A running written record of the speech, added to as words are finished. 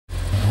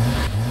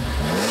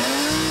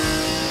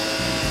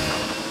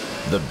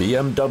The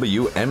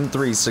BMW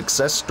M3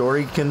 success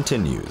story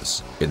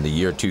continues. In the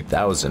year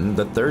 2000,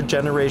 the third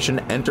generation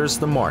enters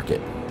the market.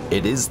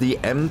 It is the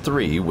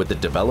M3 with the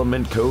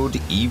development code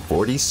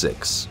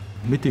E46.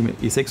 With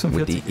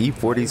the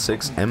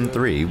E46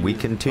 M3, we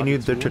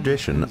continued the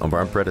tradition of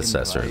our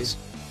predecessors.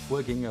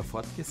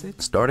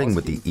 Starting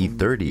with the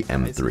E30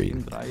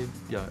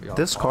 M3.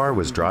 This car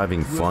was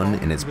driving fun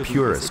in its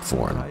purest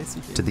form,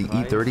 to the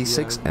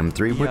E36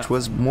 M3, which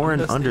was more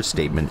an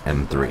understatement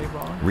M3,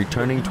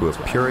 returning to a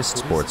purist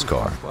sports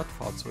car.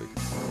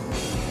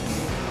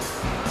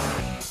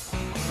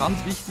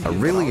 A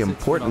really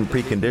important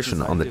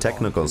precondition on the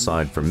technical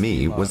side for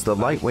me was the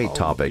lightweight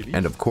topic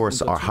and of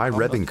course our high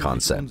revving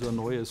concept.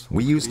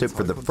 We used it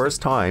for the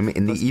first time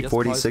in the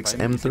E46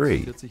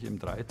 M3.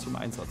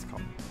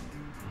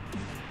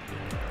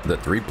 The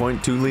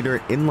 3.2-liter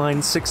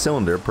inline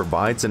six-cylinder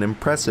provides an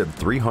impressive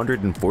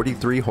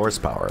 343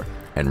 horsepower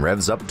and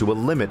revs up to a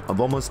limit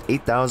of almost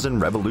 8,000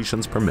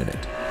 revolutions per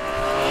minute.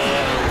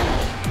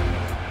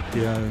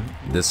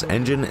 This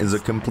engine is a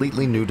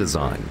completely new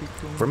design.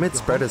 From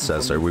its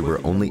predecessor, we were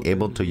only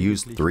able to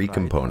use three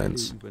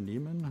components.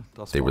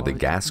 They were the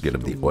gasket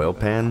of the oil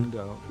pan,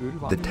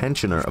 the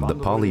tensioner of the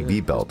poly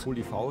V-belt,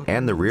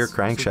 and the rear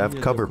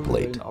crankshaft cover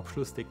plate.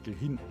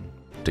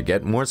 To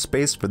get more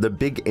space for the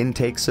big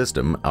intake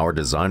system, our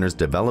designers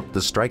developed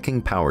the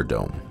striking power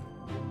dome.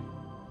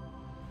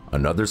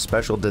 Another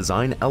special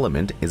design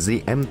element is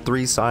the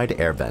M3 side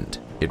air vent.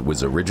 It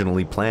was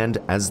originally planned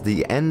as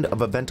the end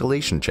of a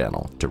ventilation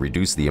channel to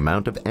reduce the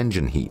amount of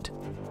engine heat.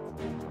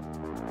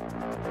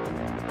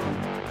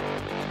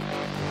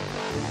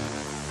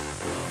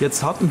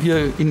 At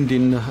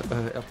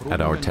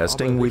our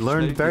testing, we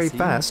learned very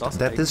fast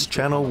that this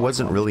channel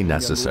wasn't really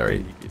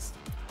necessary.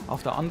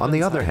 On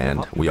the other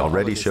hand, we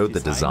already showed the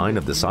design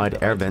of the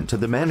side air vent to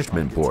the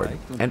management board,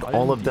 and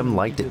all of them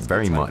liked it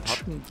very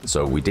much.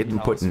 So we didn't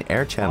put an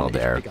air channel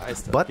there,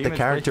 but the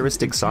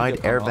characteristic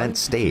side air vent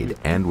stayed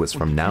and was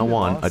from now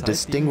on a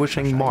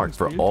distinguishing mark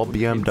for all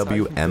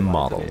BMW M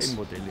models.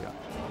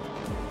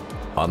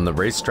 On the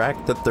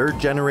racetrack, the third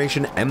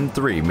generation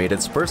M3 made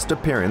its first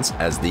appearance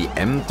as the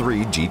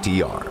M3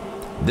 GTR.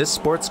 This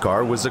sports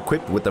car was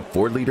equipped with a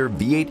 4-liter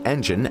V8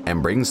 engine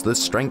and brings the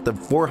strength of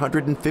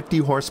 450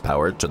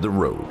 horsepower to the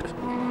road.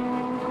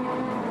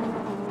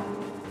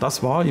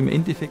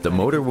 The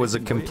motor was a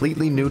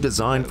completely new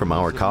design from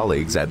our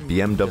colleagues at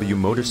BMW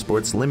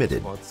Motorsports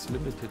Limited.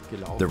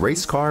 The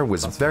race car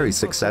was very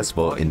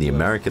successful in the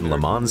American Le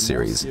Mans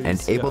series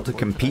and able to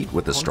compete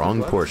with the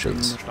strong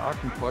Porsches.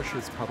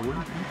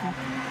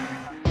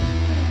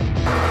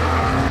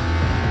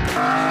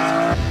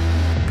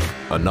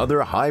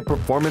 Another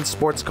high-performance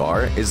sports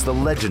car is the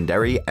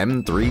legendary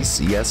M3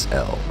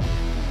 CSL.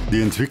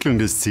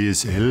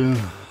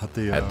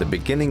 At the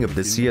beginning of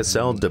the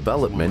CSL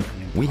development,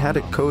 we had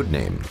a code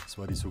name.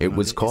 It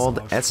was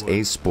called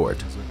SA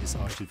Sport.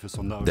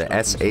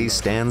 The SA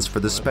stands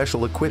for the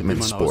Special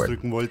Equipment Sport.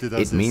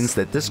 It means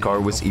that this car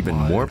was even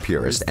more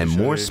purist and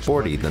more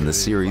sporty than the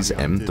series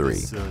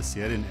M3.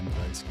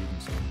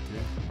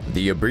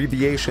 The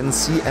abbreviation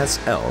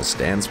CSL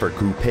stands for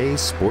Coupe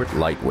Sport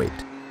Lightweight.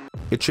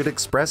 It should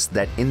express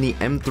that in the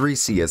M3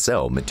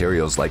 CSL,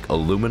 materials like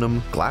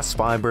aluminum, glass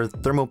fiber,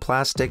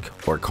 thermoplastic,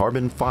 or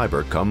carbon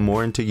fiber come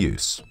more into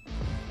use.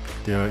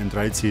 The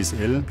M3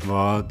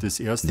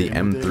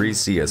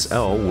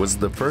 CSL was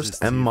the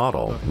first M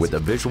model with a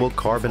visual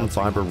carbon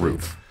fiber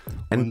roof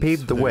and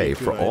paved the way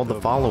for all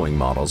the following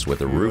models with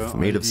a roof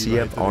made of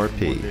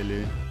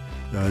CFRP.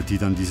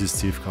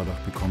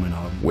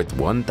 With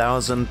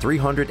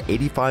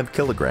 1,385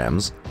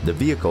 kilograms, the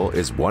vehicle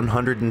is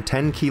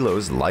 110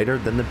 kilos lighter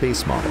than the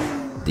base model.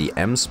 The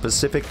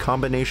M-specific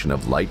combination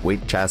of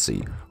lightweight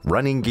chassis,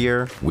 running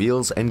gear,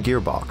 wheels, and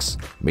gearbox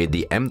made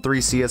the M3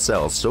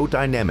 CSL so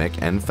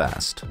dynamic and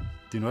fast.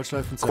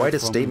 Quite a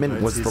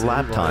statement was the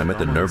lap time at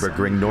the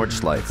Nürburgring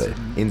Nordschleife.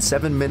 In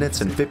 7 minutes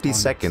and 50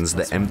 seconds,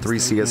 the M3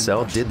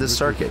 CSL did the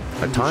circuit,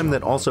 a time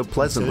that also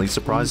pleasantly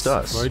surprised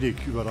us.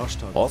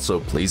 Also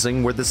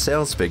pleasing were the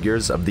sales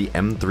figures of the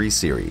M3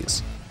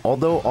 series.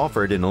 Although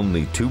offered in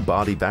only 2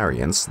 body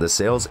variants, the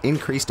sales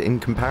increased in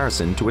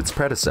comparison to its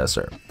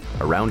predecessor.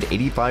 Around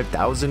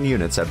 85,000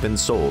 units have been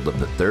sold of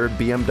the third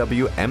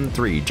BMW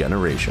M3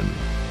 generation.